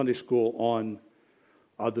Sunday school on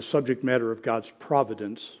the subject matter of God's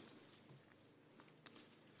providence.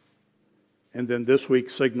 And then this week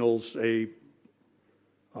signals a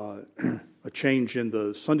change in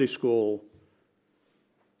the Sunday school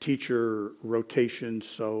teacher rotation.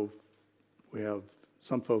 So we have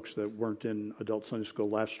some folks that weren't in adult Sunday school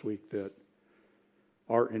last week that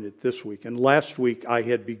are in it this week. And last week I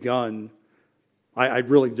had begun, I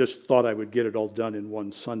really just thought I would get it all done in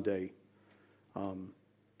one Sunday,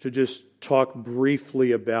 to just talk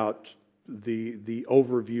briefly about the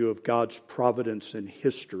overview of God's providence in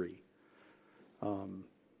history.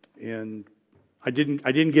 And I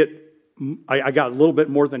got a little bit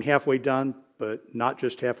more than halfway done, but not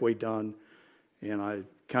just halfway done. And I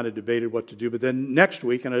kind of debated what to do. But then next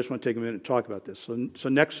week, and I just want to take a minute and talk about this. So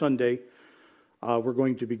next Sunday, we're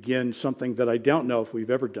going to begin something that I don't know if we've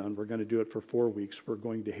ever done. We're going to do it for 4 weeks. We're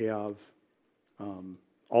going to have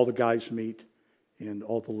all the guys meet and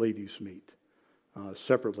all the ladies meet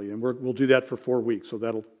separately. And we'll do that for 4 weeks. So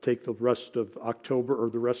that'll take the rest of October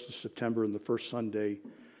or the rest of September and the first Sunday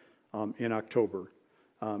in October.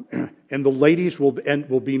 And the ladies will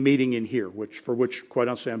be meeting in here, which quite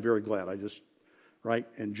honestly I'm very glad. Right?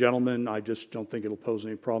 And gentlemen, I just don't think it'll pose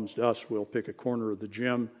any problems to us. We'll pick a corner of the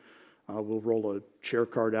gym. We'll roll a chair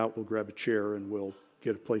card out. We'll grab a chair and we'll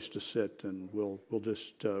get a place to sit, and we'll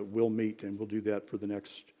meet, and we'll do that for the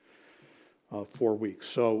next 4 weeks.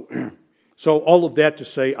 So all of that to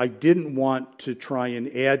say, I didn't want to try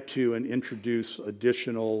and add to and introduce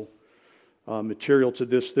additional material to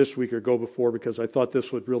this week or go before, because I thought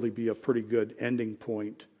this would really be a pretty good ending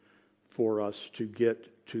point for us to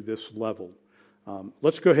get to this level.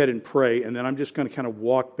 Let's go ahead and pray, and then I'm just going to kind of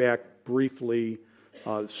walk back briefly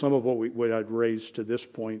some of what I'd raised to this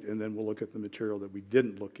point, and then we'll look at the material that we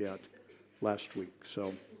didn't look at last week.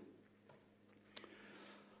 So,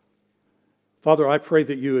 Father, I pray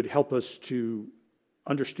that you would help us to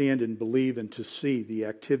understand and believe and to see the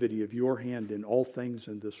activity of your hand in all things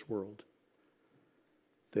in this world.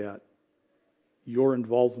 That your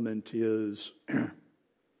involvement is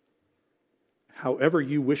however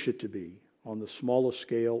you wish it to be, on the smallest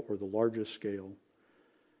scale or the largest scale,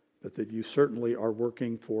 but that you certainly are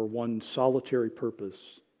working for one solitary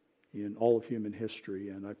purpose in all of human history.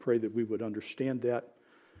 And I pray that we would understand that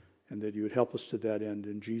and that you would help us to that end.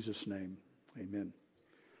 In Jesus' name, amen.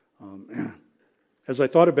 As I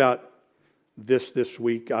thought about this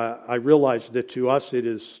week, I realized that to us it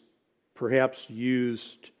is perhaps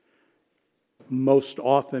used most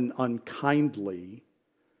often unkindly,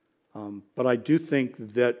 but I do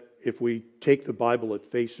think that if we take the Bible at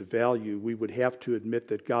face value, we would have to admit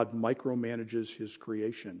that God micromanages His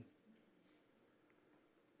creation.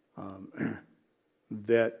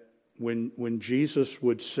 That when Jesus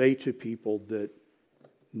would say to people that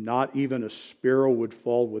not even a sparrow would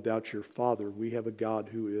fall without your Father, we have a God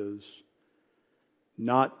who is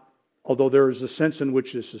not, although there is a sense in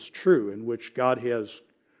which this is true, in which God has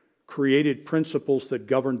created principles that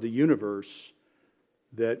govern the universe,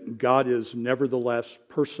 that God is nevertheless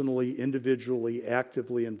personally, individually,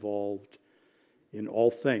 actively involved in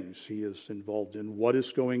all things. He is involved in what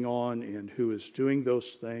is going on and who is doing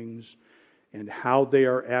those things and how they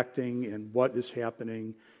are acting and what is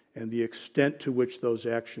happening and the extent to which those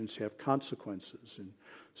actions have consequences. And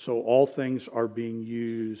so all things are being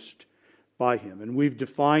used by Him. And we've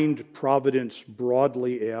defined providence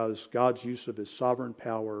broadly as God's use of His sovereign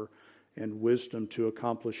power and wisdom to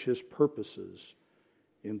accomplish His purposes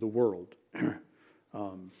in the world.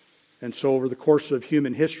 And so over the course of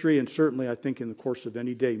human history, and certainly I think in the course of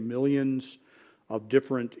any day, millions of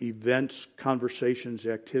different events, conversations,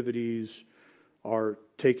 activities are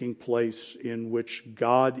taking place in which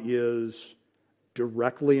God is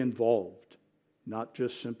directly involved, not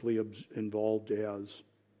just simply involved as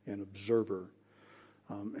an observer.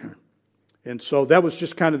 And so that was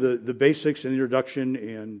just kind of the basics and introduction,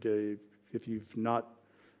 and if you've not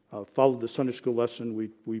followed the Sunday school lesson,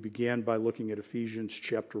 we began by looking at Ephesians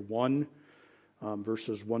chapter 1,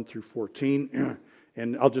 verses 1 through 14.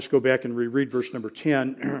 And I'll just go back and reread verse number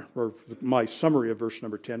 10, or my summary of verse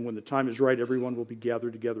number 10. When the time is right, everyone will be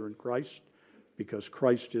gathered together in Christ, because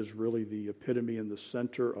Christ is really the epitome and the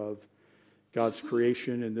center of God's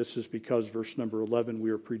creation. And this is because, verse number 11, we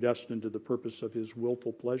are predestined to the purpose of His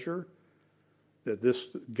willful pleasure, that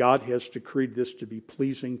God has decreed this to be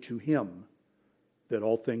pleasing to Him, that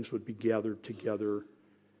all things would be gathered together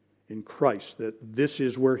in Christ, that this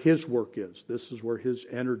is where His work is. This is where His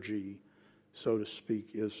energy, so to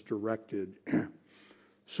speak, is directed.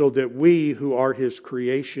 So that we, who are His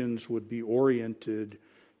creations, would be oriented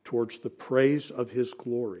towards the praise of His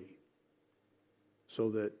glory. So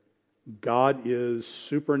that God is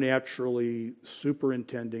supernaturally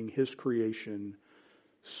superintending His creation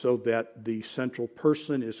so that the central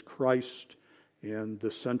person is Christ, and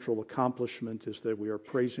the central accomplishment is that we are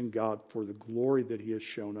praising God for the glory that He has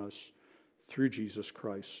shown us through Jesus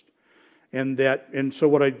Christ. And so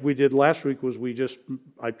what we did last week was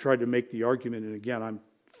I tried to make the argument, and again, I'm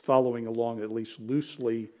following along at least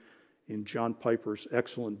loosely in John Piper's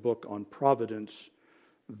excellent book on providence,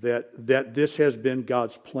 that this has been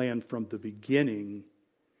God's plan from the beginning,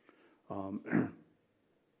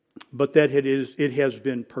 but that it has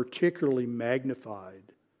been particularly magnified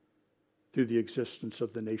through the existence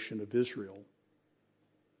of the nation of Israel.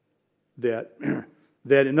 That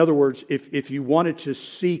in other words, if you wanted to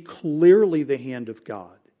see clearly the hand of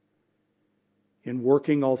God in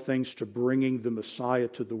working all things to bringing the Messiah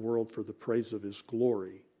to the world for the praise of His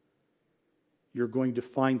glory, you're going to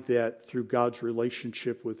find that through God's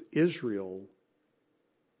relationship with Israel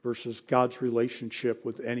versus God's relationship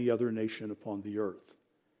with any other nation upon the earth.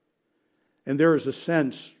 And there is a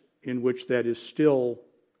sense in which that is still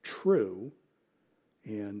true,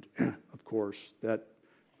 and of course that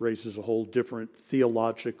raises a whole different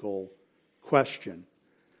theological question.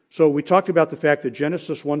 So we talked about the fact that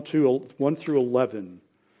Genesis 1 through 11,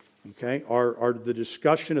 okay, are the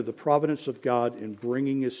discussion of the providence of God in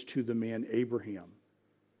bringing us to the man Abraham.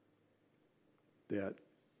 That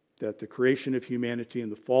the creation of humanity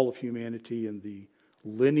and the fall of humanity and the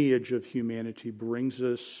lineage of humanity brings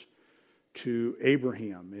us to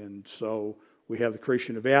Abraham. And so we have the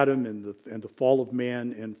creation of Adam and the fall of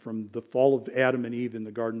man, and from the fall of Adam and Eve in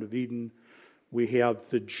the Garden of Eden, we have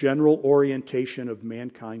the general orientation of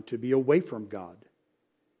mankind to be away from God.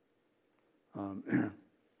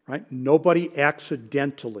 Right? Nobody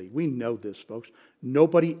accidentally, we know this, folks,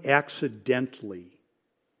 nobody accidentally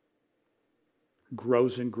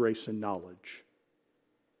grows in grace and knowledge.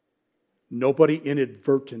 Nobody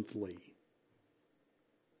inadvertently.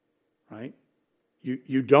 Right?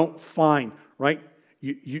 You don't find, right?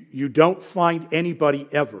 You don't find anybody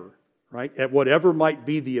ever, right? At whatever might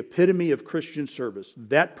be the epitome of Christian service,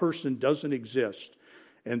 that person doesn't exist,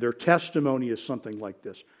 and their testimony is something like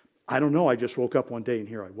this. I don't know, I just woke up one day and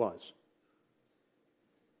here I was.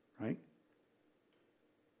 Right?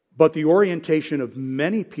 But the orientation of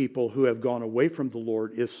many people who have gone away from the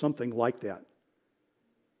Lord is something like that.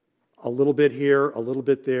 A little bit here, a little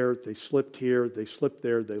bit there, they slipped here, they slipped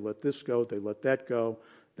there, they let this go, they let that go.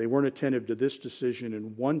 They weren't attentive to this decision,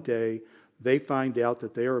 and one day they find out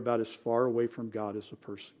that they are about as far away from God as a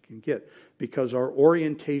person can get, because our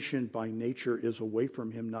orientation by nature is away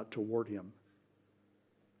from Him, not toward Him.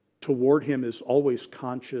 Toward Him is always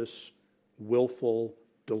conscious, willful,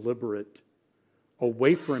 deliberate.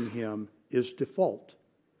 Away from Him is default.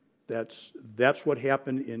 That's what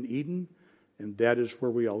happened in Eden, and that is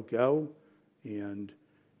where we all go. And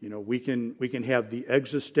we can have the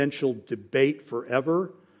existential debate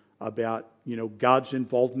forever about God's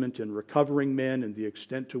involvement in recovering men and the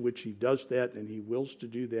extent to which He does that, and He wills to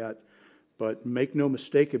do that. But make no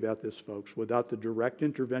mistake about this, folks. Without the direct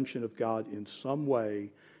intervention of God in some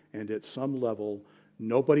way and at some level,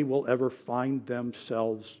 nobody will ever find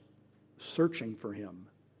themselves searching for Him,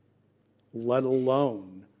 let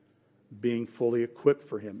alone being fully equipped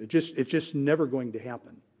for Him. It's just never going to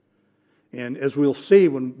happen. And as we'll see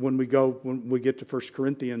when we get to 1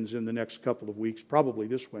 Corinthians in the next couple of weeks, probably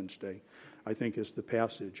this Wednesday, I think is the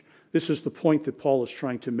passage. This is the point that Paul is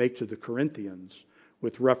trying to make to the Corinthians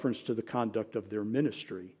with reference to the conduct of their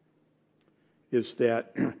ministry, is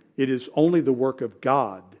that it is only the work of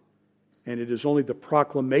God, and it is only the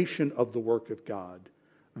proclamation of the work of God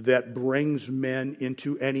that brings men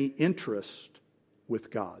into any interest with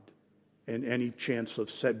God and any chance of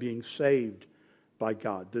being saved by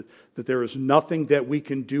God. That there is nothing that we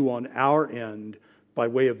can do on our end by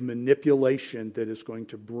way of manipulation that is going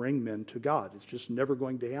to bring men to God. It's just never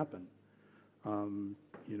going to happen.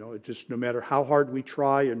 It just, no matter how hard we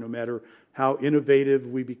try, or no matter how innovative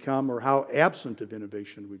we become, or how absent of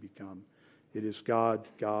innovation we become, it is God,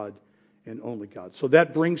 and only God. So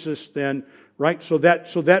that brings us then, right? So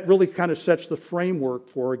that really kind of sets the framework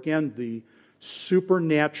for, again, the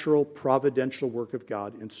supernatural providential work of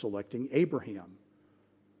God in selecting Abraham,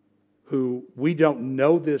 who we don't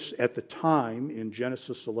know this at the time in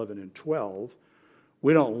Genesis 11 and 12.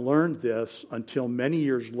 We don't learn this until many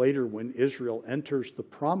years later when Israel enters the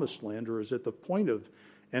promised land, or is at the point of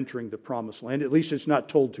entering the promised land. At least it's not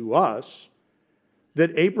told to us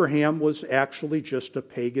that Abraham was actually just a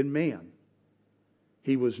pagan man.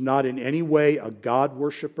 He was not in any way a God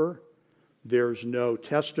worshiper. There's no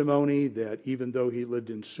testimony that even though he lived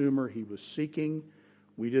in Sumer, he was seeking.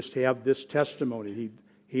 We just have this testimony.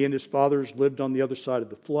 He and his fathers lived on the other side of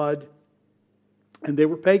the flood, and they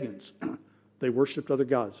were pagans. They worshiped other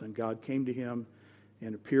gods, and God came to him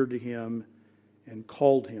and appeared to him and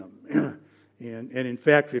called him. And in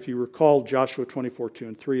fact, if you recall, Joshua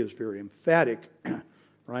 24:2-3 is very emphatic,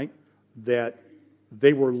 right? That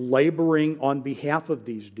they were laboring on behalf of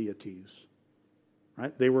these deities.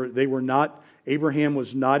 Right? They were not, Abraham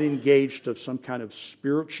was not engaged of some kind of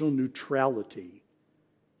spiritual neutrality.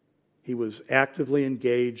 He was actively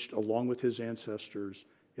engaged, along with his ancestors,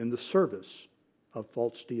 in the service of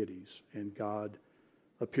false deities, and God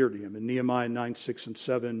appeared to him. And Nehemiah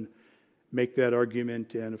 9:6-7 make that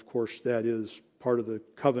argument, and of course that is part of the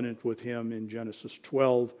covenant with him in Genesis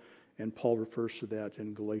 12, and Paul refers to that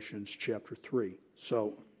in Galatians chapter 3.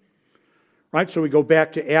 So we go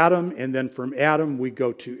back to Adam, and then from Adam we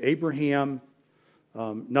go to Abraham.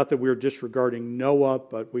 Not that we're disregarding Noah,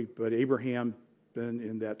 but Abraham then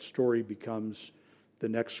in that story becomes the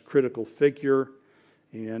next critical figure.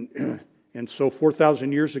 And so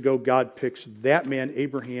 4,000 years ago, God picks that man,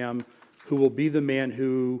 Abraham, who will be the man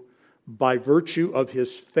who, by virtue of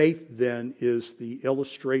his faith then, is the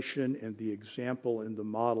illustration and the example and the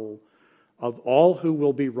model of all who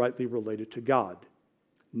will be rightly related to God.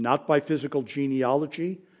 Not by physical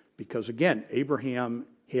genealogy, because again, Abraham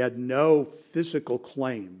had no physical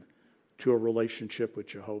claim to a relationship with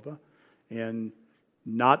Jehovah, and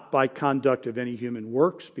not by conduct of any human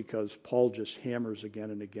works, because Paul just hammers again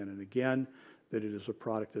and again and again that it is a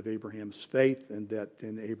product of Abraham's faith, and that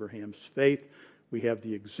in Abraham's faith we have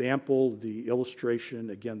the example, the illustration,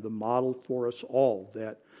 again, the model for us all,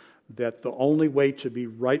 that the only way to be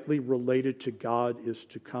rightly related to God is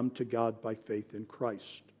to come to God by faith in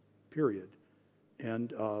Christ. Period.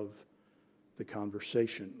 End of the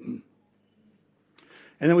conversation.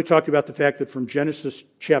 And then we talked about the fact that from Genesis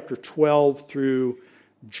chapter 12 through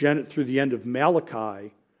the end of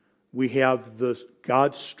Malachi, we have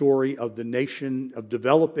God's story of the nation of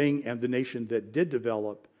developing and the nation that did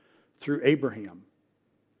develop through Abraham.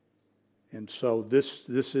 And so this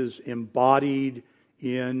is embodied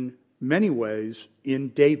in many ways in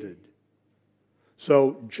David.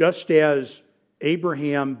 So just as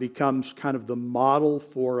Abraham becomes kind of the model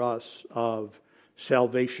for us of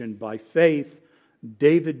salvation by faith,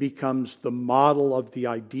 David becomes the model of the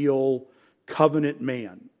ideal covenant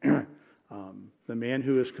man, the man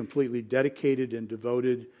who is completely dedicated and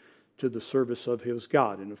devoted to the service of his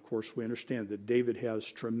God. And of course, we understand that David has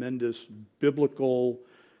tremendous biblical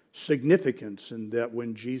significance in that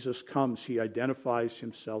when Jesus comes, he identifies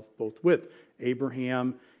himself both with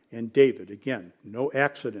Abraham and David. Again, no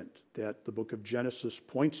accident that the book of Genesis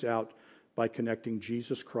points out by connecting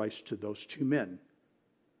Jesus Christ to those two men.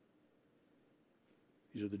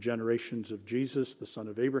 These are the generations of Jesus, the son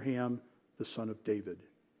of Abraham, the son of David.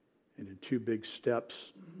 And in two big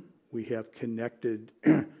steps, we have connected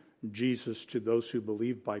Jesus to those who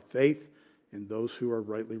believe by faith and those who are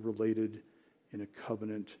rightly related in a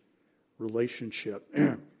covenant relationship.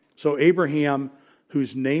 So Abraham,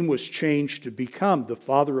 whose name was changed to become the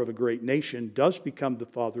father of a great nation, does become the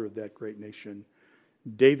father of that great nation.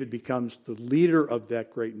 David becomes the leader of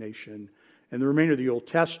that great nation. And the remainder of the Old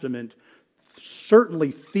Testament,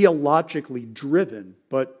 certainly theologically driven,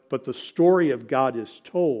 but the story of God is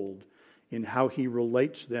told in how he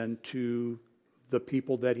relates then to the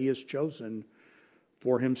people that he has chosen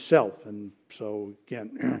for himself. And so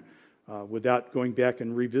again, without going back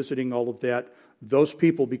and revisiting all of that, those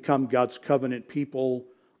people become God's covenant people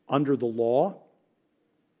under the law.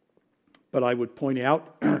 But I would point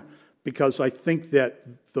out, because I think that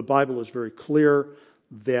the Bible is very clear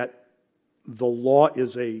that the law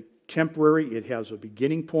is a temporary, it has a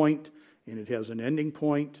beginning point and it has an ending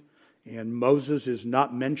point, and Moses is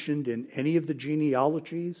not mentioned in any of the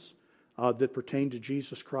genealogies that pertain to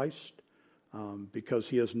Jesus Christ because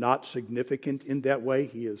he is not significant in that way.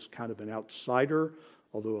 He is kind of an outsider,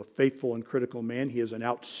 although a faithful and critical man. He is an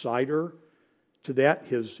outsider to that.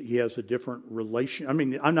 He has a different relation. I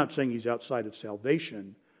mean, I'm not saying he's outside of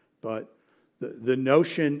salvation, but the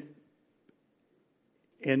notion,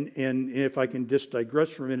 and if I can just digress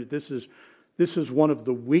for a minute, this is one of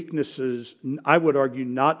the weaknesses, I would argue,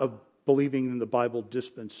 not of believing in the Bible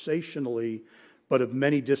dispensationally, but of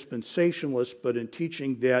many dispensationalists, but in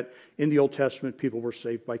teaching that in the Old Testament people were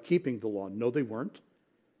saved by keeping the law. No, they weren't.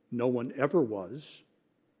 No one ever was.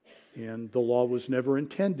 And the law was never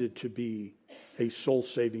intended to be a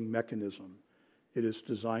soul-saving mechanism. It is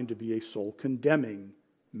designed to be a soul-condemning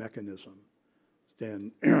mechanism,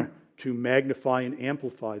 and to magnify and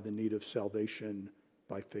amplify the need of salvation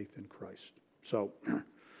by faith in Christ. So,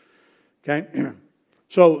 okay.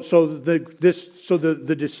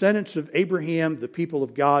 The descendants of Abraham, the people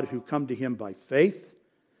of God who come to him by faith,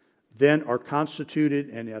 then are constituted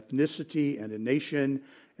an ethnicity and a nation,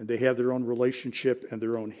 and they have their own relationship and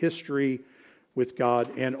their own history with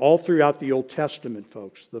God. And all throughout the Old Testament,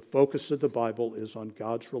 folks, the focus of the Bible is on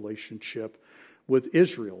God's relationship with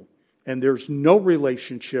Israel. And there's no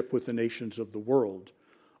relationship with the nations of the world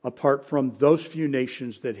apart from those few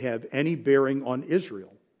nations that have any bearing on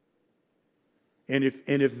Israel. And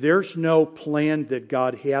if there's no plan that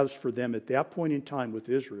God has for them at that point in time with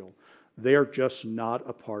Israel, they are just not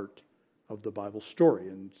a part of the Bible story.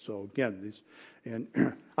 And so again,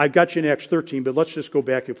 I've got you in Acts 13, but let's just go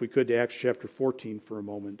back, if we could, to Acts chapter 14 for a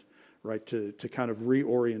moment, right, to kind of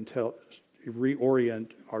reorient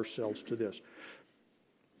ourselves to this.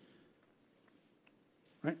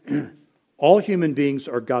 Right? All human beings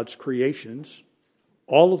are God's creations.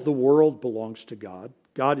 All of the world belongs to God.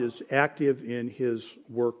 God is active in his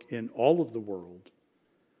work in all of the world.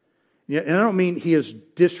 Yeah, and I don't mean he is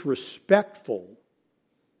disrespectful.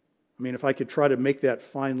 I mean, if I could try to make that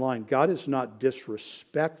fine line, God is not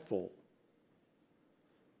disrespectful.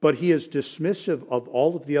 But he is dismissive of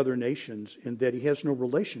all of the other nations in that he has no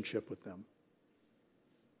relationship with them.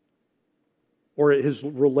 Or his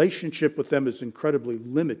relationship with them is incredibly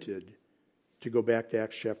limited, to go back to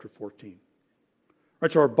Acts chapter 14.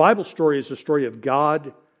 Right, so our Bible story is a story of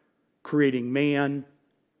God creating man,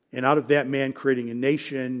 and out of that man creating a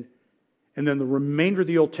nation, and then the remainder of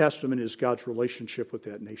the Old Testament is God's relationship with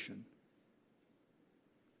that nation.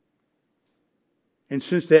 And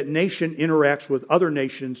since that nation interacts with other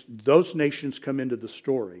nations, those nations come into the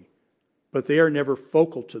story, but they are never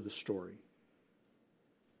focal to the story.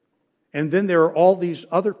 And then there are all these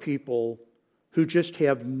other people who just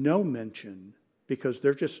have no mention because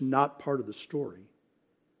they're just not part of the story.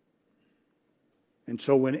 And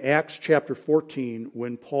so when Acts chapter 14,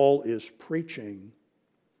 when Paul is preaching,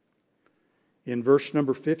 in verse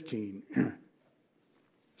number 15,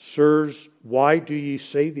 Sirs, why do ye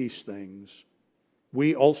say these things?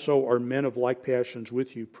 We also are men of like passions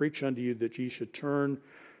with you, preach unto you that ye should turn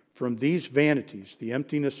from these vanities, the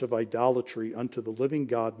emptiness of idolatry, unto the living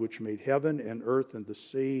God, which made heaven and earth and the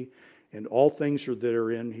sea and all things that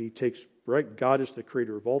are in. He takes, right, God is the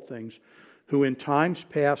creator of all things, who in times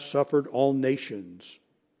past suffered all nations,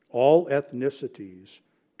 all ethnicities,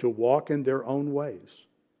 to walk in their own ways.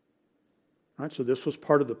 Right, so this was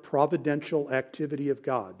part of the providential activity of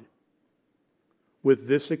God. With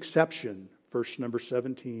this exception, verse number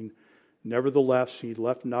 17, nevertheless, he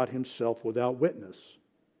left not himself without witness,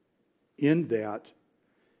 in that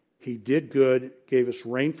he did good, gave us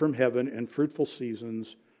rain from heaven and fruitful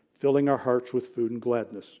seasons, filling our hearts with food and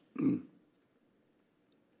gladness.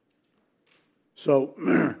 So,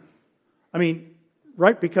 I mean,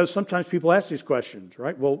 right, because sometimes people ask these questions,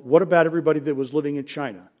 right? Well, what about everybody that was living in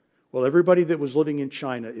China? Well, everybody that was living in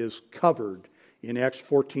China is covered in Acts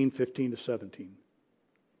 14, 15 to 17.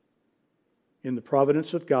 In the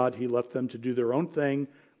providence of God, he left them to do their own thing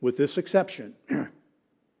with this exception.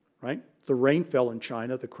 Right? The rain fell in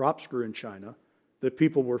China, the crops grew in China, the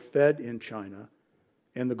people were fed in China,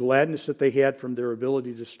 and the gladness that they had from their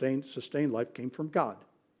ability to sustain life came from God.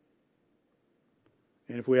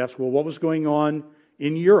 And if we ask, well, what was going on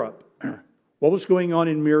in Europe? What was going on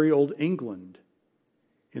in merry old England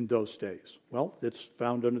in those days? Well, it's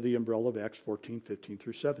found under the umbrella of Acts 14, 15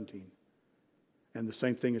 through 17. And the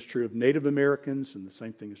same thing is true of Native Americans, and the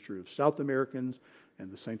same thing is true of South Americans,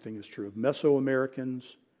 and the same thing is true of Mesoamericans,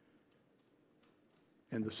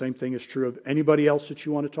 and the same thing is true of anybody else that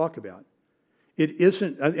you want to talk about. It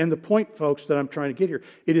isn't, and the point, folks, that I'm trying to get here,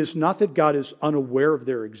 it is not that God is unaware of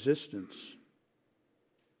their existence.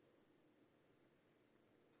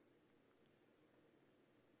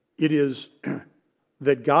 It is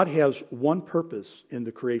that God has one purpose in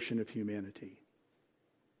the creation of humanity.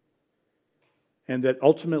 And that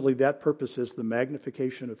ultimately that purpose is the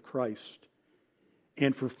magnification of Christ.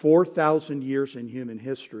 And for 4,000 years in human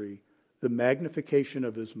history, the magnification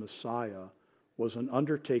of his Messiah was an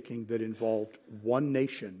undertaking that involved one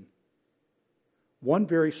nation, one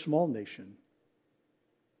very small nation.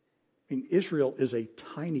 I mean, Israel is a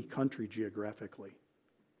tiny country geographically.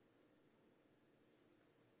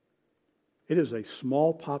 It is a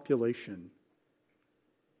small population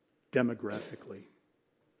demographically.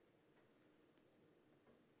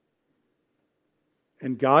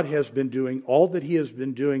 And God has been doing all that he has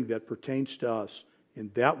been doing that pertains to us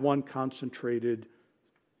in that one concentrated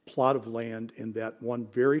plot of land, in that one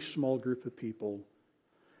very small group of people.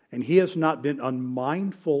 And he has not been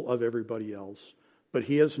unmindful of everybody else, but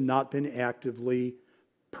he has not been actively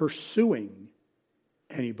pursuing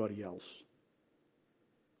anybody else.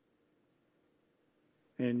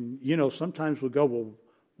 And, sometimes we'll go, well,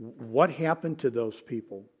 what happened to those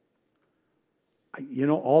people?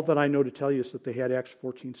 All that I know to tell you is that they had Acts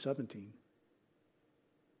 14:17.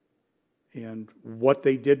 And what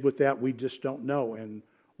they did with that, we just don't know. And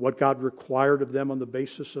what God required of them on the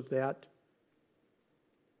basis of that,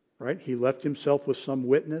 right? He left himself with some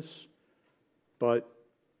witness, but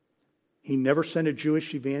he never sent a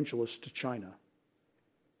Jewish evangelist to China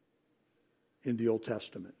in the Old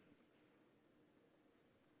Testament.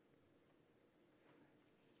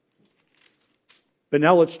 But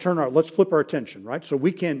now let's flip our attention, right? So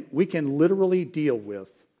we can literally deal with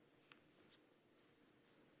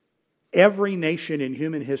every nation in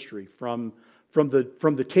human history from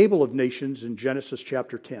the table of nations in Genesis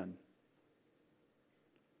chapter 10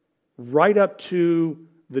 right up to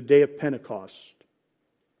the day of Pentecost.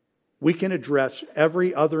 We can address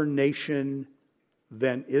every other nation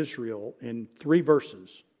than Israel in 3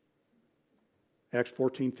 verses. Acts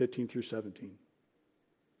 14, 15 through 17.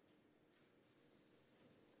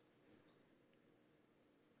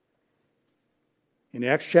 In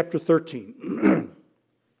Acts chapter 13,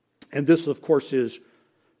 and this, of course, is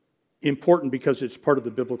important because it's part of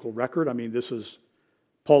the biblical record. I mean,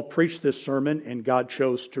 Paul preached this sermon, and God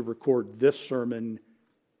chose to record this sermon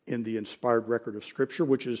in the inspired record of Scripture,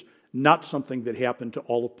 which is not something that happened to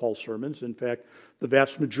all of Paul's sermons. In fact, the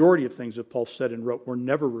vast majority of things that Paul said and wrote were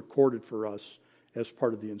never recorded for us as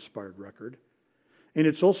part of the inspired record. And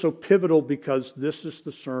it's also pivotal because this is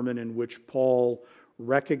the sermon in which Paul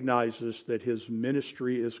recognizes that his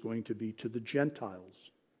ministry is going to be to the Gentiles.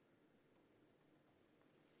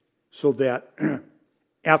 So that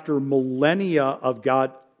after millennia of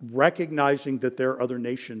God recognizing that there are other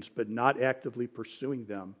nations but not actively pursuing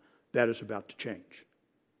them, that is about to change.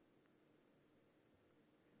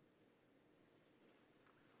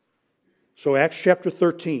 So Acts chapter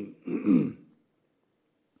 13.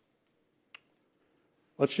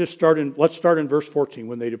 Let's start in verse 14.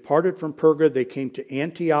 When they departed from Perga, they came to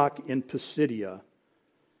Antioch in Pisidia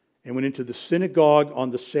and went into the synagogue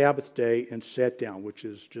on the Sabbath day and sat down, which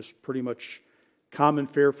is just pretty much common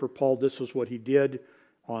fare for Paul. This is what he did.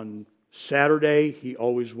 On Saturday, he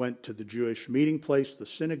always went to the Jewish meeting place, the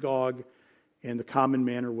synagogue, and the common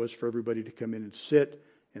manner was for everybody to come in and sit,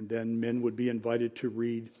 and then men would be invited to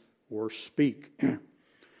read or speak.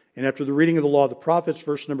 And after the reading of the law of the prophets,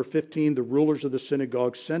 verse number 15, the rulers of the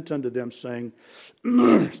synagogue sent unto them, saying,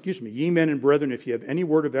 Ye men and brethren, if you have any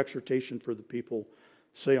word of exhortation for the people,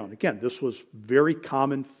 say on. Again, this was very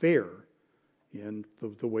common fare in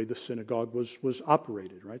the way the synagogue was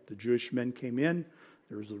operated, right? The Jewish men came in,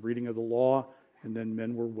 there was the reading of the law, and then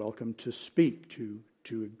men were welcome to speak, to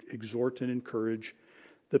exhort and encourage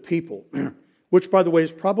the people. Which, by the way,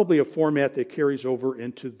 is probably a format that carries over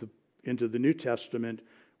into the New Testament,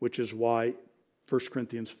 which is why 1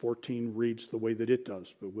 Corinthians 14 reads the way that it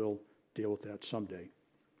does. But we'll deal with that someday.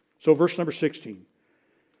 So verse number 16.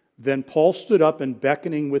 Then Paul stood up and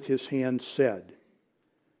beckoning with his hand said,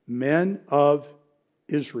 Men of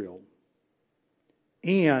Israel,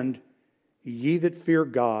 and ye that fear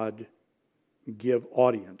God, give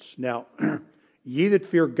audience. Now, ye that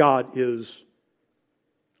fear God is,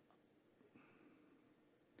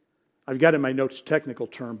 I've got in my notes technical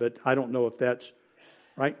term, but I don't know if that's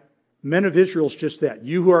right. Men of Israel is just that.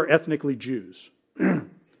 You who are ethnically Jews.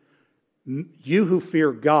 You who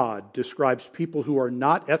fear God describes people who are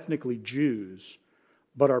not ethnically Jews,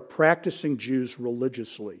 but are practicing Jews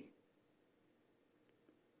religiously.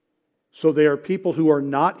 So they are people who are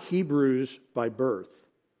not Hebrews by birth,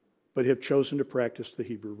 but have chosen to practice the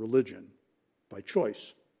Hebrew religion by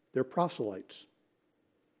choice. They're proselytes.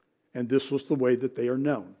 And this was the way that they are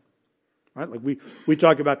known. Right? Like we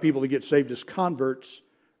talk about people that get saved as converts,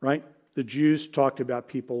 right? The Jews talked about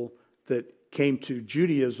people that came to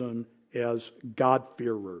Judaism as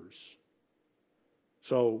God-fearers.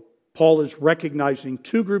 So Paul is recognizing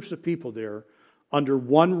 2 groups of people there under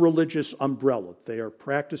one religious umbrella. They are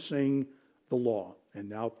practicing the law. And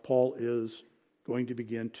now Paul is going to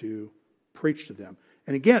begin to preach to them.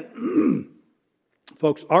 And again,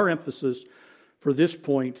 folks, our emphasis for this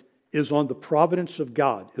point is on the providence of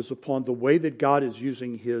God, is upon the way that God is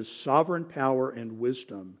using His sovereign power and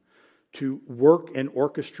wisdom to work and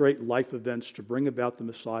orchestrate life events to bring about the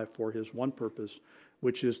Messiah for His one purpose,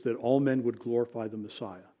 which is that all men would glorify the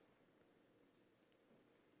Messiah.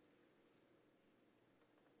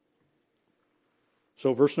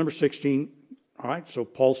 So verse number 16, all right, so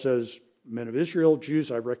Paul says, Men of Israel,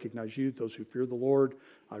 Jews, I recognize you. Those who fear the Lord,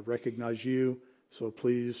 I recognize you. So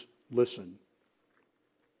please listen.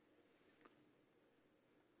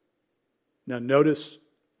 Now notice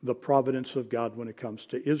the providence of God when it comes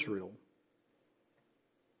to Israel.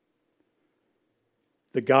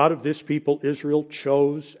 The God of this people, Israel,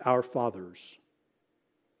 chose our fathers.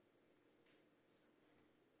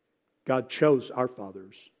 God chose our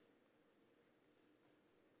fathers.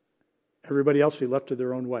 Everybody else He left to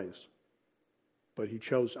their own ways. But He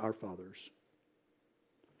chose our fathers.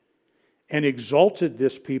 And exalted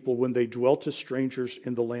this people when they dwelt as strangers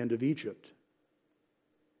in the land of Egypt.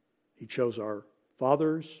 He chose our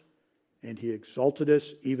fathers, and He exalted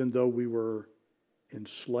us even though we were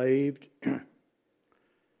enslaved.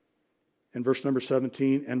 In verse number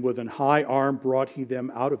 17, and with an high arm brought He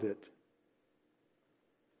them out of it.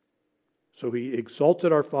 So He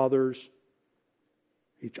exalted our fathers.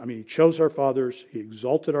 He chose our fathers. He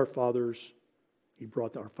exalted our fathers. He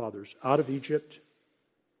brought our fathers out of Egypt.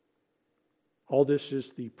 All this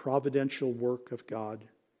is the providential work of God.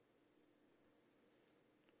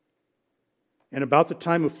 And about the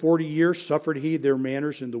time of 40 years suffered He their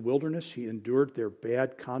manners in the wilderness. He endured their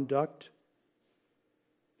bad conduct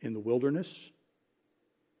in the wilderness.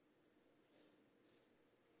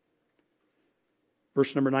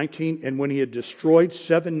 Verse number 19, and when He had destroyed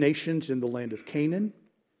 7 nations in the land of Canaan,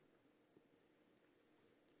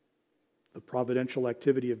 the providential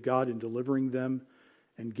activity of God in delivering them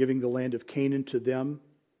and giving the land of Canaan to them,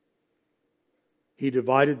 He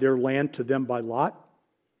divided their land to them by lot.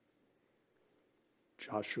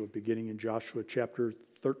 Joshua, beginning in Joshua chapter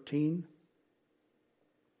 13.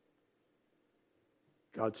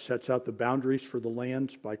 God sets out the boundaries for the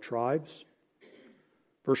lands by tribes.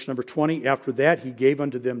 Verse number 20, after that He gave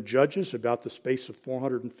unto them judges about the space of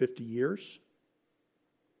 450 years,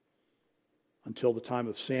 until the time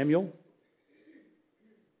of Samuel.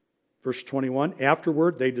 Verse 21,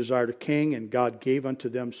 afterward they desired a king, and God gave unto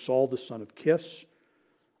them Saul the son of Kish,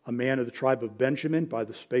 a man of the tribe of Benjamin, by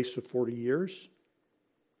the space of 40 years.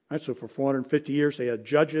 Right, so for 450 years they had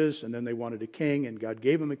judges, and then they wanted a king, and God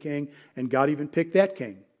gave them a king, and God even picked that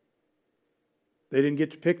king. They didn't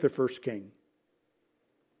get to pick the first king.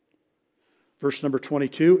 Verse number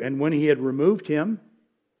 22, and when He had removed him,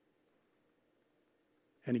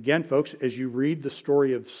 and again, folks, as you read the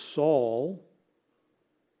story of Saul,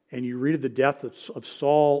 and you read of the death of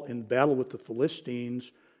Saul in battle with the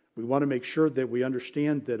Philistines, we want to make sure that we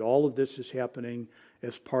understand that all of this is happening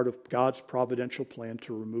as part of God's providential plan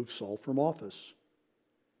to remove Saul from office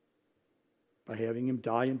by having him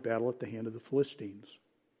die in battle at the hand of the Philistines.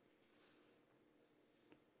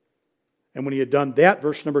 And when He had done that,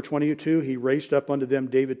 verse number 22, He raised up unto them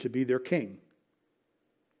David to be their king.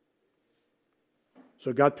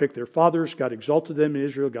 So God picked their fathers, God exalted them in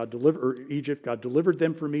Israel, God delivered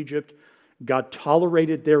them from Egypt, God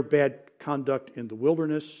tolerated their bad conduct in the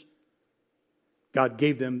wilderness, God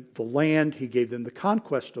gave them the land, He gave them the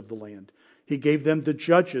conquest of the land, He gave them the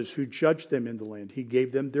judges who judged them in the land, He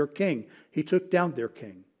gave them their king, He took down their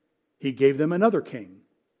king, He gave them another king.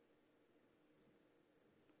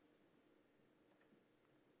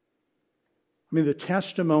 The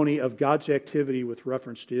testimony of God's activity with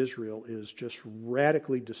reference to Israel is just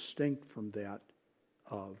radically distinct from that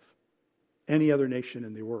of any other nation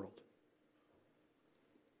in the world.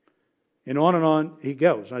 And on he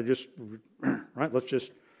goes. Let's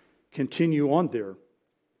just continue on there.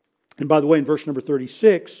 And by the way, in verse number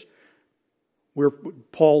 36, where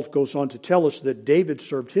Paul goes on to tell us that David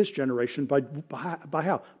served his generation by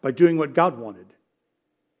how? By doing what God wanted.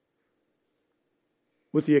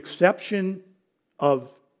 With the exception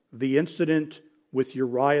of the incident with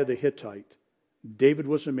Uriah the Hittite, David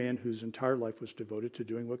was a man whose entire life was devoted to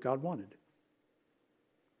doing what God wanted.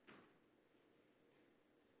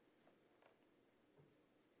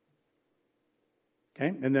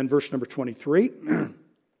 Okay, and then verse number 23.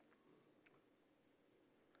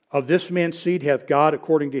 Of this man's seed hath God,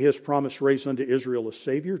 according to His promise, raised unto Israel a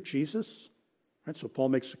Savior, Jesus. Right, so Paul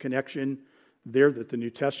makes a connection there that the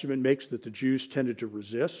New Testament makes that the Jews tended to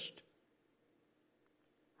resist.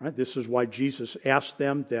 Right? This is why Jesus asked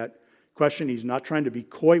them that question. He's not trying to be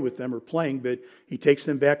coy with them or playing, but He takes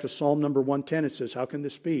them back to Psalm number 110 and says, how can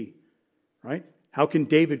this be? Right? How can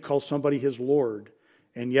David call somebody his Lord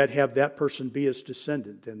and yet have that person be his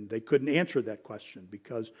descendant? And they couldn't answer that question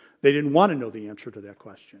because they didn't want to know the answer to that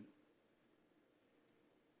question.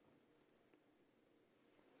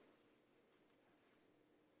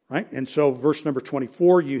 Right? And so verse number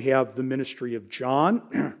 24, you have the ministry of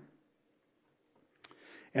John.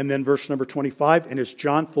 And then verse number 25, and as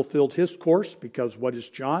John fulfilled his course, because what is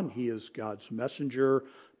John? He is God's messenger,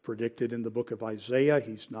 predicted in the book of Isaiah.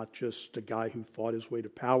 He's not just a guy who fought his way to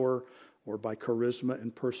power or by charisma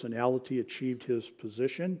and personality achieved his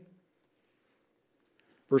position.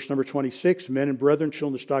 Verse number 26, men and brethren,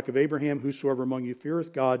 children of the stock of Abraham, whosoever among you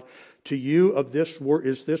feareth God, to you of this word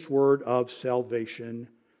is this word of salvation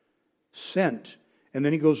sent. And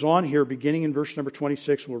then he goes on here, beginning in verse number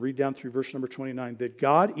 26, and we'll read down through verse number 29, that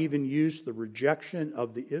God even used the rejection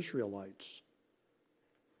of the Israelites.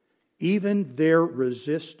 Even their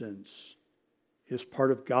resistance is part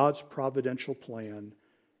of God's providential plan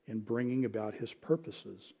in bringing about His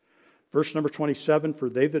purposes. Verse number 27, for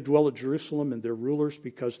they that dwell at Jerusalem and their rulers,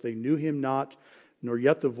 because they knew Him not, nor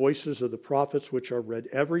yet the voices of the prophets which are read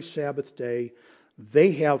every Sabbath day,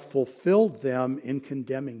 they have fulfilled them in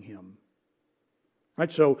condemning Him.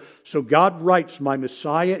 Right? So God writes, my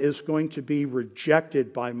Messiah is going to be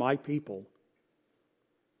rejected by my people.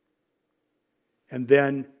 And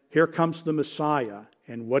then here comes the Messiah,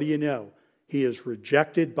 and what do you know? He is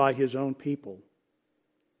rejected by His own people.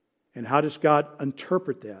 And how does God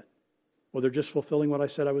interpret that? Well, they're just fulfilling what I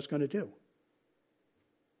said I was going to do.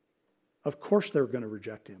 Of course they're going to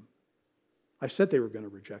reject Him. I said they were going to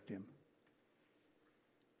reject Him.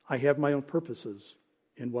 I have my own purposes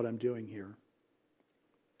in what I'm doing here.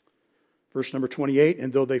 Verse number 28,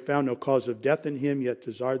 and though they found no cause of death in Him, yet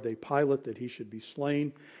desired they Pilate that He should be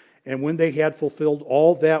slain. And when they had fulfilled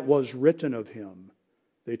all that was written of Him,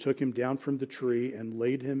 they took Him down from the tree and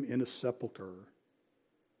laid Him in a sepulchre.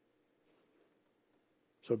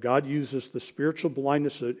 So God uses the spiritual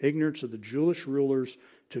blindness and ignorance of the Jewish rulers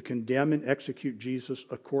to condemn and execute Jesus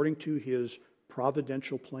according to His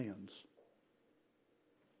providential plans.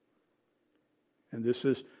 And this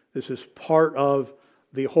is part of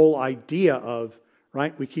the whole idea of,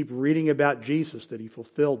 right? We keep reading about Jesus, that He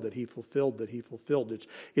fulfilled, that He fulfilled, that He fulfilled.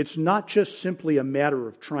 It's not just simply a matter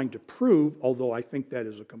of trying to prove, although I think that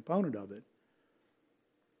is a component of it.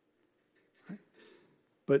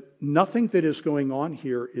 But nothing that is going on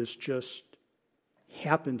here is just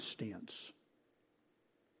happenstance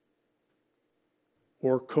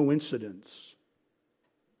or coincidence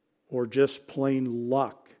or just plain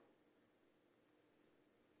luck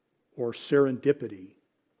or serendipity.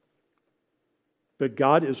 But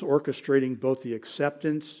God is orchestrating both the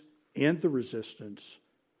acceptance and the resistance,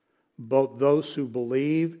 both those who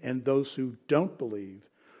believe and those who don't believe,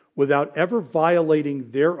 without ever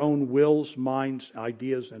violating their own wills, minds,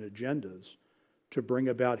 ideas, and agendas to bring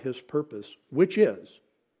about His purpose, which is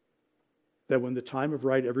that when the time of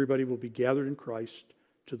right, everybody will be gathered in Christ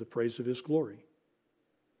to the praise of His glory.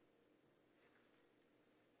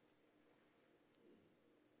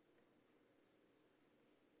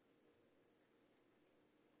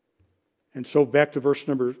 And so back to verse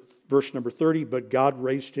number 30, but God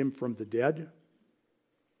raised Him from the dead.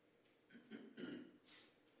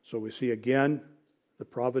 So we see again the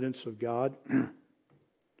providence of God.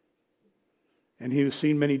 And He was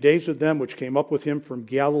seen many days of them, which came up with Him from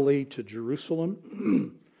Galilee to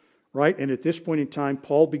Jerusalem. Right? And at this point in time,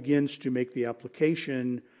 Paul begins to make the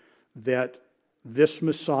application that this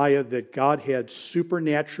Messiah that God had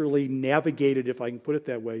supernaturally navigated, if I can put it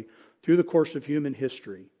that way, through the course of human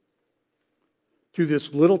history, through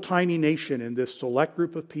this little tiny nation and this select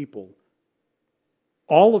group of people,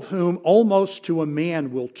 all of whom almost to a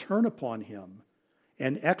man will turn upon Him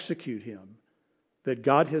and execute Him, that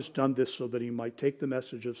God has done this so that He might take the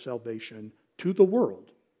message of salvation to the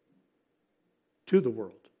world. To the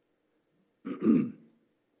world.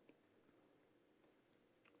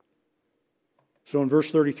 So in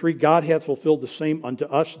verse 33, God hath fulfilled the same unto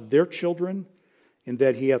us, their children, in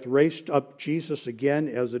that He hath raised up Jesus again,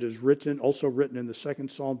 as it is written, also written in the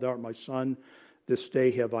second Psalm, Thou art my Son, this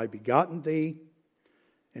day have I begotten Thee.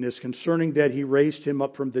 And as concerning that He raised Him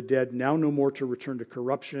up from the dead, now no more to return to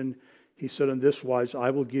corruption, He said in this wise,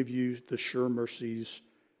 I will give you the sure mercies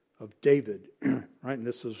of David. Right? And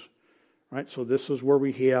this is, right? So this is where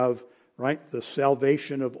we have, right, the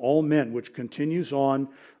salvation of all men, which continues on.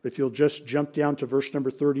 If you'll just jump down to verse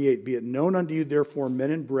number 38, be it known unto you, therefore,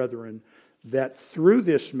 men and brethren, that through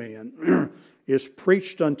this man is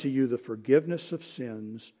preached unto you the forgiveness of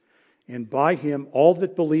sins, and by Him all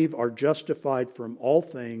that believe are justified from all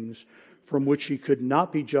things from which ye could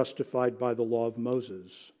not be justified by the law of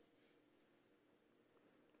Moses.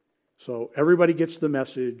 So everybody gets the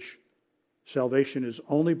message. Salvation is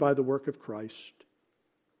only by the work of Christ,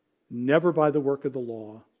 never by the work of the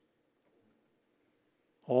law,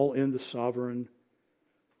 all in the sovereign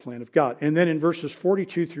plan of God. And then in verses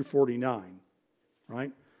 42 through 49,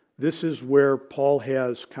 right, this is where Paul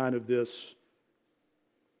has kind of this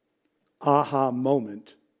aha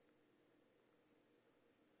moment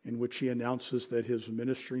in which he announces that his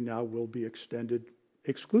ministry now will be extended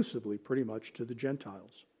exclusively, pretty much, to the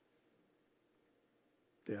Gentiles.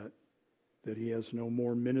 That he has no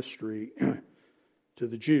more ministry to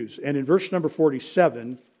the Jews. And in verse number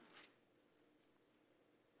 47,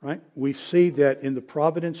 right, we see that in the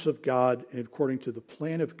providence of God and according to the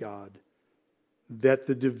plan of God, that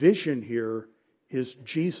the division here is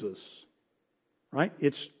Jesus. Right?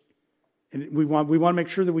 And we want to make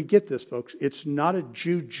sure that we get this, folks. It's not a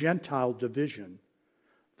Jew-Gentile division.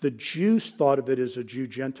 The Jews thought of it as a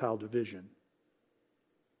Jew-Gentile division.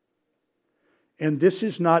 And this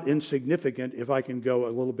is not insignificant, if I can go a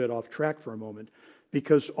little bit off track for a moment,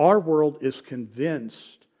 because our world is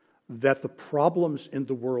convinced that the problems in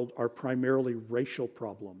the world are primarily racial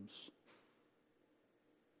problems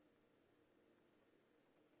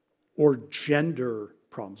or gender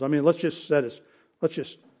problems. I mean, let's just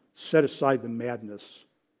set aside the madness.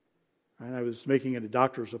 And I was making a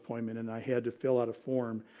doctor's appointment and I had to fill out a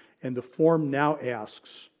form. And the form now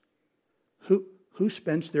asks, who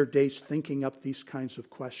spends their days thinking up these kinds of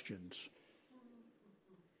questions?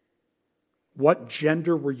 What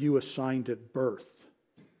gender were you assigned at birth?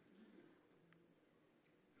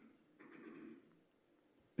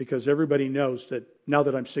 Because everybody knows that now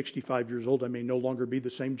that I'm 65 years old, I may no longer be the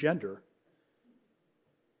same gender.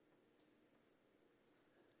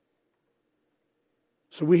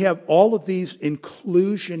 So we have all of these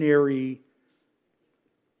inclusionary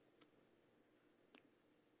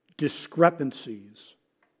discrepancies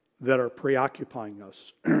that are preoccupying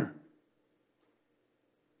us.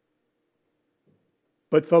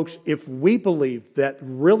 But folks, if we believe that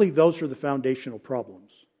really those are the foundational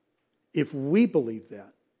problems, if we believe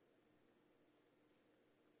that,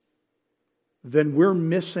 then we're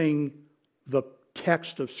missing the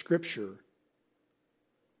text of Scripture,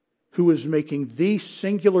 who is making the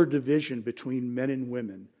singular division between men and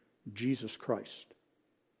women, Jesus Christ.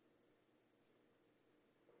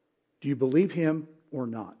 Do you believe him or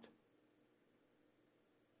not?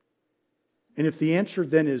 And if the answer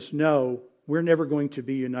then is no, we're never going to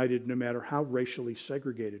be united no matter how racially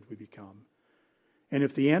segregated we become. And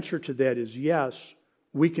if the answer to that is yes,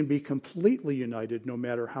 we can be completely united no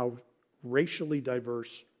matter how racially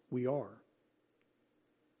diverse we are.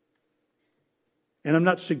 And I'm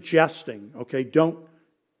not suggesting, okay,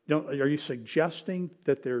 are you suggesting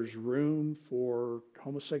that there's room for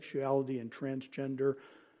homosexuality and transgender?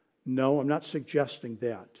 No, I'm not suggesting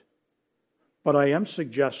that. But I am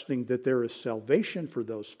suggesting that there is salvation for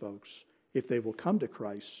those folks if they will come to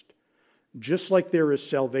Christ, just like there is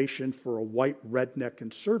salvation for a white redneck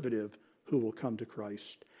conservative who will come to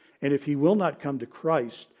Christ. And if he will not come to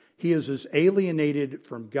Christ, he is as alienated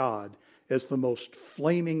from God as the most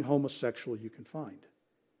flaming homosexual you can find.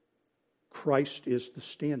 Christ is the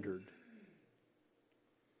standard.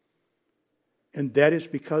 And that is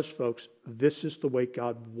because, folks, this is the way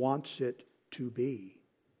God wants it to be.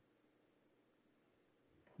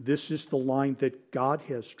 This is the line that God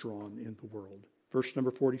has drawn in the world. Verse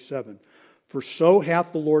number 47. For so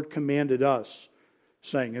hath the Lord commanded us,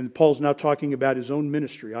 saying, and Paul's now talking about his own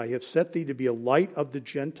ministry, I have set thee to be a light of the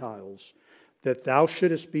Gentiles, that thou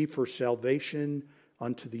shouldest be for salvation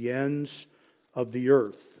unto the ends of the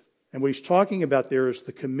earth. And what he's talking about there is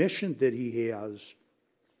the commission that he has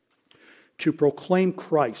to proclaim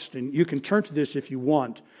Christ. And you can turn to this if you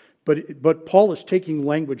want, but Paul is taking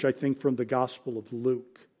language, I think, from the Gospel of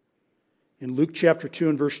Luke. In Luke chapter 2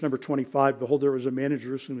 and verse number 25, behold, there was a man in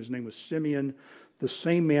Jerusalem, his name was Simeon. The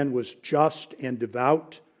same man was just and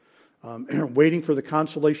devout, waiting for the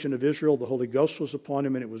consolation of Israel. The Holy Ghost was upon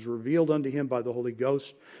him, and it was revealed unto him by the Holy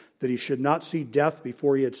Ghost that he should not see death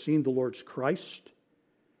before he had seen the Lord's Christ.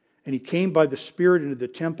 And he came by the Spirit into the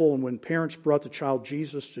temple, and when parents brought the child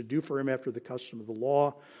Jesus to do for him after the custom of the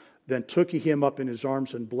law, then took he him up in his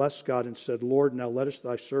arms and blessed God and said, Lord, now lettest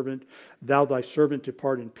thou thy servant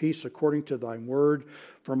depart in peace according to thy word.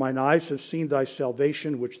 For mine eyes have seen thy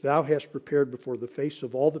salvation, which thou hast prepared before the face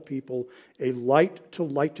of all the people, a light to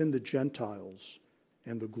lighten the Gentiles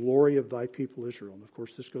and the glory of thy people Israel. And of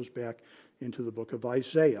course, this goes back into the book of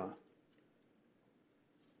Isaiah.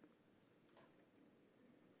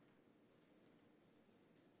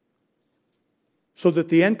 So that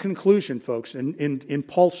the end conclusion, folks, in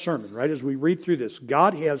Paul's sermon, right, as we read through this,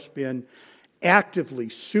 God has been actively,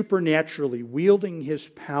 supernaturally wielding his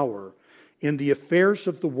power in the affairs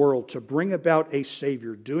of the world to bring about a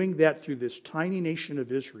Savior, doing that through this tiny nation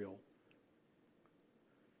of Israel,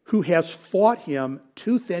 who has fought him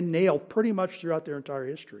tooth and nail pretty much throughout their entire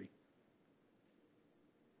history.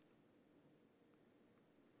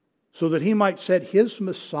 So that he might set his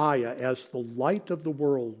Messiah as the light of the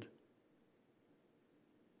world.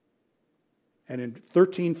 And in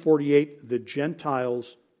 1348, the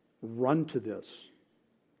Gentiles run to this.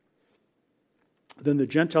 Then the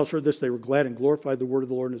Gentiles heard this. They were glad and glorified the word of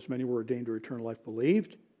the Lord, and as many were ordained to eternal life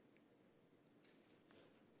believed.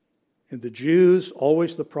 And the Jews,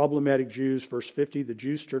 always the problematic Jews, verse 50, the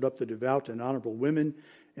Jews stirred up the devout and honorable women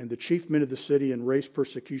and the chief men of the city and raised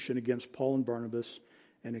persecution against Paul and Barnabas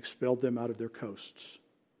and expelled them out of their coasts.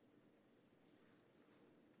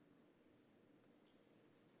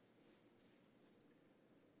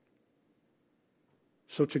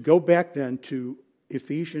 So to go back then to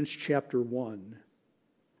Ephesians chapter 1,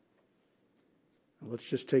 let's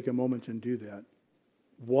just take a moment and do that.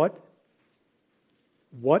 What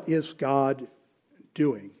is God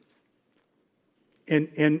doing?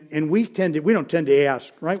 And we don't tend to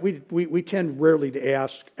ask, right? We tend rarely to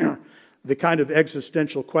ask the kind of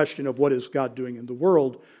existential question of what is God doing in the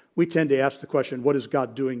world. We tend to ask the question, what is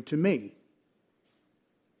God doing to me?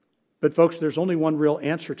 But folks, there's only one real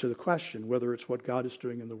answer to the question, whether it's what God is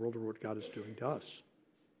doing in the world or what God is doing to us.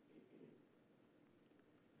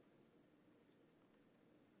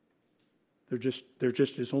 There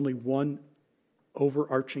just is only one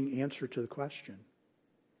overarching answer to the question.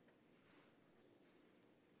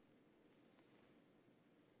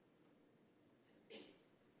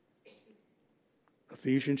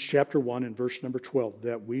 Ephesians chapter 1 and verse number 12,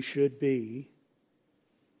 that we should be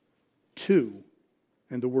to,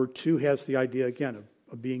 and the word to has the idea again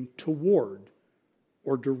of being toward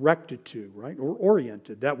or directed to, right? Or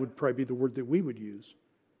oriented. That would probably be the word that we would use.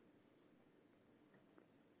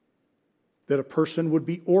 That a person would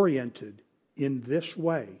be oriented in this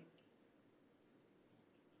way.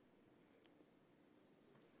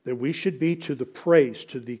 That we should be to the praise,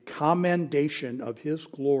 to the commendation of His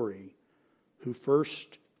glory, who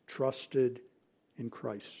first trusted in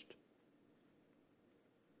Christ.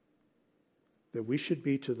 That we should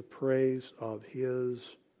be to the praise of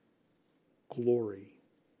His glory.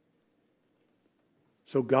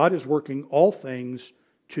 So God is working all things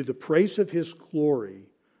to the praise of His glory,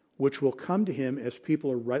 which will come to Him as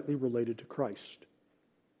people are rightly related to Christ.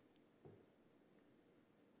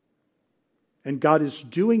 And God is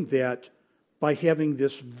doing that by having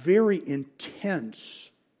this very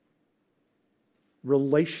intense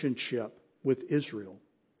relationship with Israel.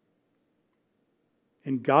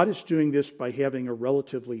 And God is doing this by having a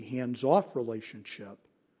relatively hands-off relationship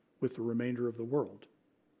with the remainder of the world.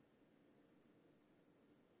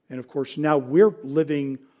 And of course, now we're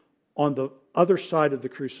living on the other side of the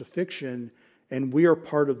crucifixion, and we are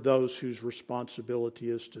part of those whose responsibility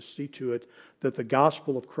is to see to it that the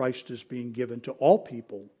gospel of Christ is being given to all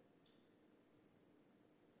people,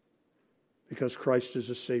 because Christ is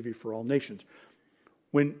a Savior for all nations.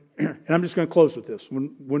 And I'm just going to close with this.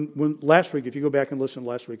 When last week, if you go back and listen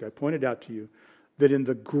last week, I pointed out to you that in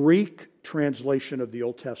the Greek translation of the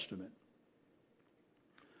Old Testament,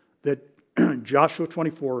 that Joshua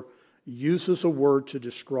 24 uses a word to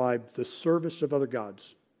describe the service of other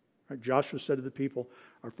gods. Right? Joshua said to the people,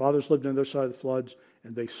 our fathers lived on the other side of the floods,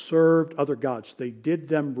 and they served other gods. They did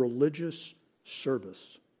them religious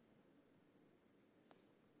service.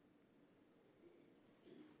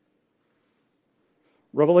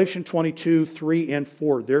 Revelation 22, 3 and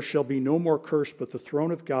 4, there shall be no more curse, but the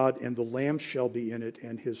throne of God and the Lamb shall be in it,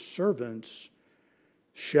 and His servants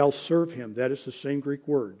shall serve Him. That is the same Greek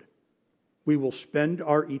word. We will spend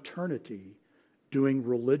our eternity doing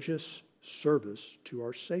religious service to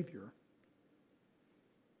our Savior,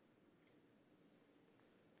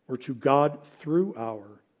 or to God through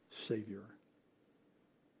our Savior,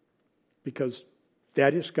 because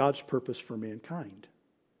that is God's purpose for mankind.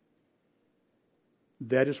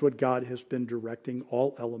 That is what God has been directing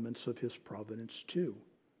all elements of His providence to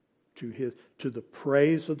the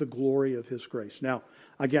praise of the glory of His grace. Now,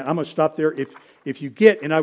 again, I'm going to stop there. If you get, and I